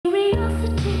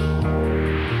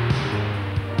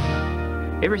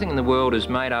Everything in the world is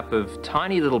made up of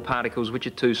tiny little particles which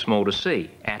are too small to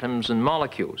see, atoms and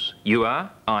molecules. You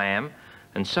are, I am,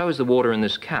 and so is the water in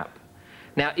this cup.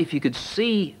 Now, if you could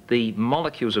see the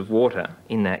molecules of water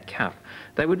in that cup,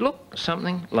 they would look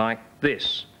something like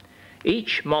this.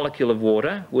 Each molecule of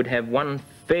water would have one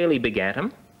fairly big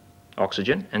atom,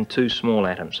 oxygen, and two small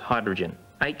atoms, hydrogen,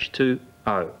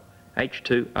 H2O.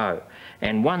 H2O.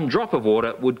 And one drop of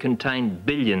water would contain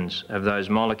billions of those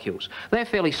molecules. They're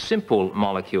fairly simple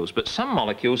molecules, but some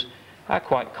molecules are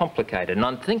quite complicated. And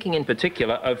I'm thinking in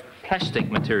particular of plastic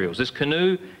materials. This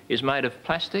canoe is made of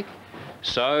plastic,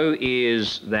 so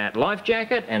is that life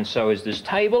jacket, and so is this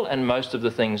table, and most of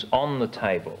the things on the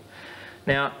table.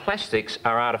 Now, plastics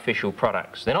are artificial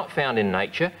products. They're not found in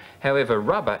nature. However,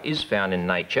 rubber is found in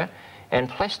nature, and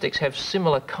plastics have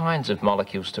similar kinds of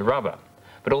molecules to rubber.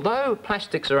 But although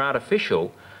plastics are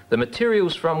artificial, the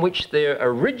materials from which they're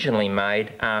originally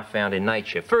made are found in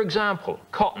nature. For example,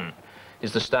 cotton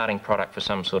is the starting product for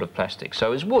some sort of plastic.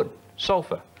 So is wood,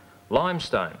 sulphur,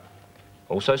 limestone,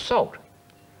 also salt.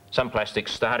 Some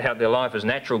plastics start out their life as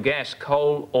natural gas,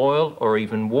 coal, oil, or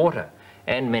even water,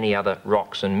 and many other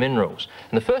rocks and minerals.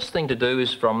 And the first thing to do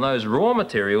is from those raw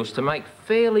materials to make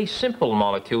fairly simple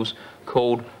molecules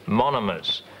called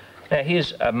monomers. Now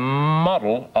here's a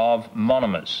model of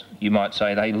monomers. You might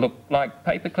say they look like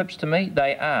paper clips to me.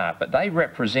 They are, but they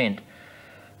represent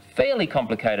fairly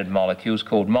complicated molecules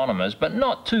called monomers, but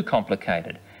not too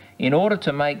complicated. In order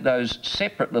to make those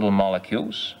separate little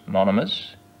molecules,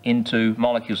 monomers, into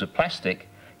molecules of plastic,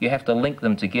 you have to link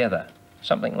them together.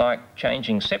 Something like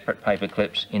changing separate paper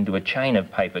clips into a chain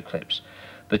of paper clips.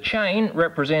 The chain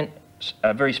represents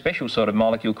a very special sort of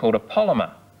molecule called a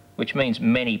polymer, which means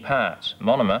many parts.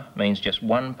 Monomer means just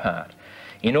one part.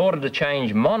 In order to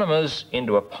change monomers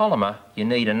into a polymer, you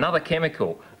need another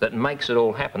chemical that makes it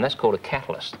all happen. That's called a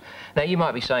catalyst. Now you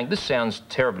might be saying, this sounds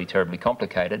terribly, terribly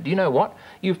complicated. Do you know what?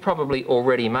 You've probably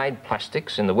already made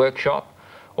plastics in the workshop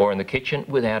or in the kitchen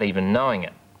without even knowing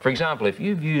it. For example, if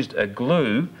you've used a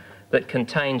glue that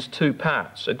contains two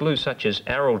parts, a glue such as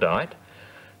araldite,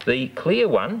 the clear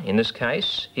one, in this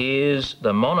case, is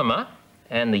the monomer,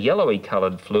 and the yellowy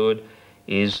coloured fluid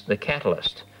is the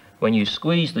catalyst. When you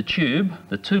squeeze the tube,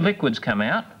 the two liquids come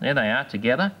out, there they are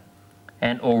together,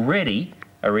 and already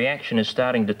a reaction is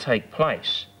starting to take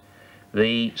place.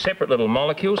 The separate little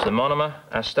molecules, the monomer,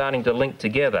 are starting to link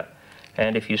together,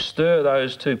 and if you stir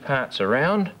those two parts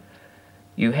around,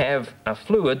 you have a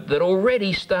fluid that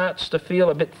already starts to feel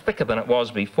a bit thicker than it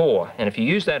was before. And if you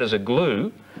use that as a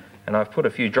glue, and I've put a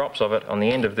few drops of it on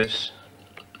the end of this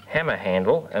hammer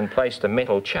handle and placed a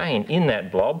metal chain in that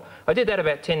blob. I did that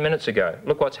about 10 minutes ago.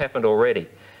 Look what's happened already.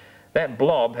 That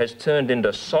blob has turned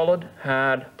into solid,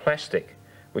 hard plastic,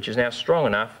 which is now strong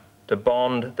enough to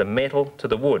bond the metal to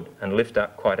the wood and lift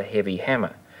up quite a heavy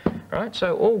hammer. Right?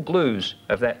 So all glues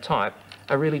of that type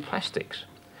are really plastics.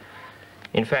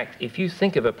 In fact, if you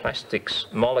think of a plastics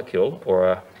molecule or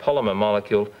a polymer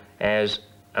molecule as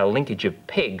a linkage of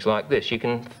pegs like this, you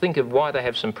can think of why they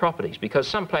have some properties, because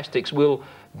some plastics will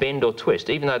bend or twist.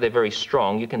 Even though they're very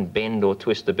strong, you can bend or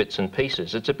twist the bits and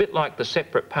pieces. It's a bit like the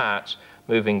separate parts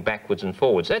moving backwards and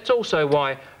forwards. That's also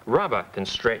why rubber can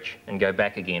stretch and go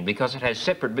back again, because it has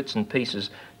separate bits and pieces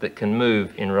that can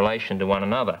move in relation to one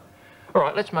another. All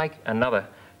right, let's make another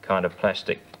kind of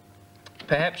plastic.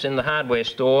 Perhaps in the hardware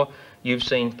store you've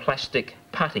seen plastic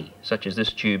putty, such as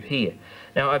this tube here.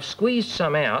 Now I've squeezed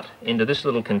some out into this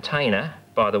little container.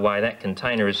 By the way, that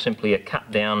container is simply a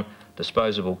cut-down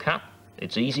disposable cup.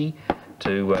 It's easy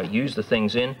to use the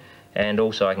things in, and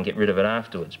also I can get rid of it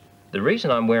afterwards. The reason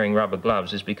I'm wearing rubber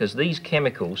gloves is because these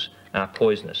chemicals are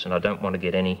poisonous and I don't want to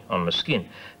get any on my skin.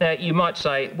 Now you might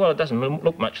say, well, it doesn't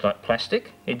look much like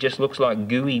plastic. It just looks like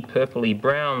gooey, purpley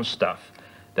brown stuff.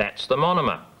 That's the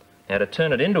monomer. Now to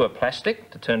turn it into a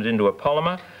plastic, to turn it into a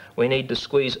polymer, we need to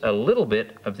squeeze a little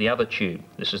bit of the other tube.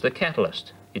 This is the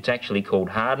catalyst. It's actually called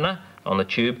hardener on the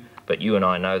tube, but you and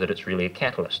I know that it's really a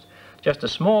catalyst. Just a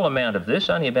small amount of this,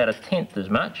 only about 1/10 as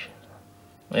much.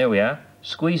 There we are.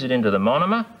 Squeeze it into the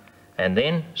monomer and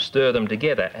then stir them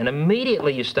together. And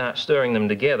immediately you start stirring them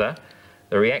together,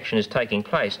 the reaction is taking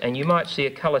place and you might see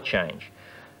a colour change.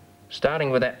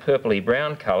 Starting with that purpley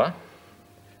brown colour,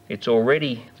 it's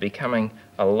already becoming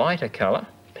a lighter colour,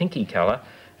 pinky colour,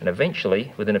 and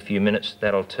eventually, within a few minutes,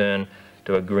 that'll turn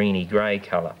to a greeny grey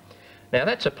colour. Now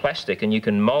that's a plastic, and you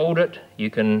can mould it, you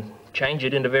can change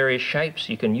it into various shapes,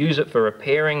 you can use it for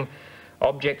repairing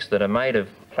objects that are made of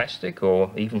plastic or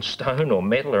even stone or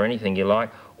metal or anything you like,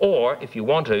 or if you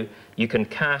want to, you can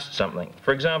cast something.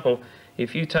 For example,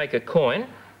 if you take a coin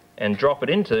and drop it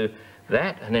into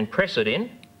that and then press it in,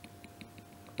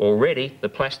 already the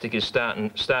plastic is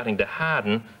starting to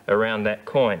harden around that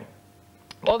coin.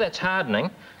 While that's hardening,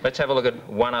 let's have a look at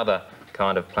one other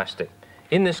kind of plastic.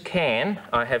 In this can,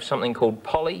 I have something called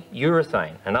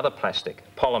polyurethane, another plastic,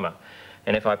 polymer.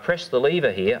 And if I press the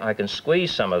lever here, I can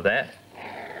squeeze some of that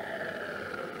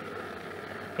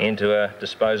into a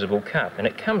disposable cup. And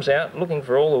it comes out looking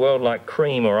for all the world like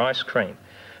cream or ice cream.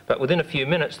 But within a few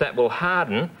minutes, that will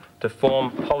harden to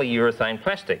form polyurethane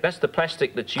plastic. That's the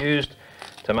plastic that's used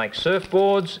to make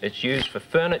surfboards, it's used for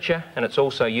furniture, and it's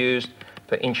also used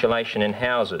for insulation in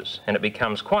houses. And it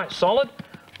becomes quite solid,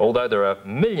 although there are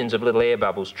millions of little air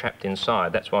bubbles trapped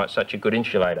inside. That's why it's such a good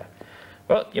insulator.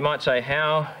 Well, you might say,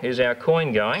 how is our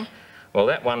coin going? Well,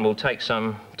 that one will take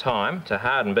some time to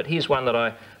harden, but here's one that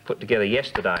I put together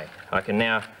yesterday. I can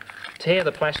now tear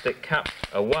the plastic cup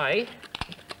away,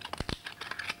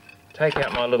 take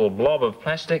out my little blob of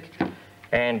plastic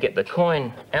and get the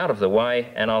coin out of the way,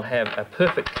 and I'll have a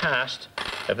perfect cast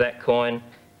of that coin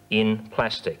in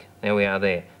plastic. There we are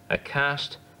there, a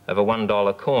cast of a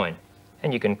 $1 coin.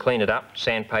 And you can clean it up,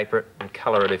 sandpaper it and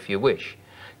colour it if you wish.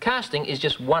 Casting is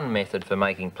just one method for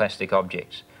making plastic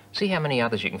objects. See how many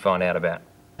others you can find out about.